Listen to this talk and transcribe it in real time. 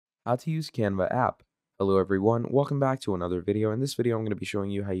How to use Canva app. Hello everyone, welcome back to another video. In this video, I'm going to be showing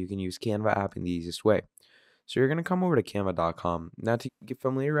you how you can use Canva app in the easiest way. So you're going to come over to canva.com. Now to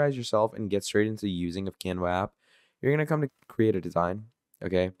familiarize yourself and get straight into the using of Canva app, you're going to come to create a design,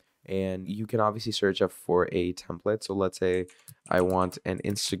 okay? And you can obviously search up for a template. So let's say I want an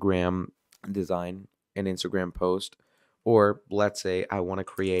Instagram design, an Instagram post, or let's say I want to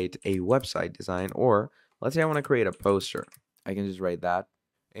create a website design, or let's say I want to create a poster. I can just write that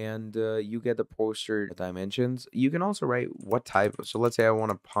and you get the poster dimensions. You can also write what type. So let's say I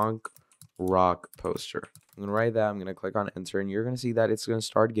want a punk rock poster. I'm gonna write that. I'm gonna click on enter, and you're gonna see that it's gonna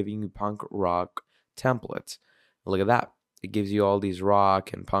start giving you punk rock templates. Look at that. It gives you all these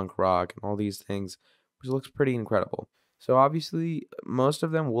rock and punk rock and all these things, which looks pretty incredible. So obviously, most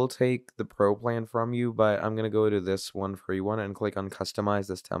of them will take the pro plan from you, but I'm gonna go to this one free one and click on customize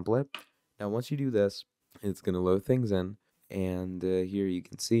this template. Now, once you do this, it's gonna load things in. And here you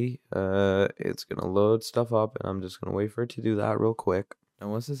can see it's gonna load stuff up, and I'm just gonna wait for it to do that real quick. Now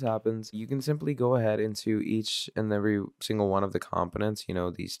once this happens, you can simply go ahead into each and every single one of the components, you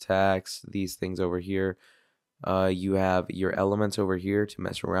know, these text, these things over here. You have your elements over here to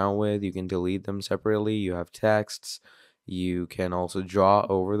mess around with. You can delete them separately. You have texts. You can also draw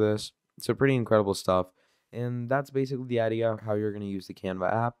over this. So pretty incredible stuff. And that's basically the idea of how you're going to use the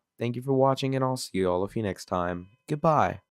Canva app. Thank you for watching, and I'll see all of you next time. Goodbye.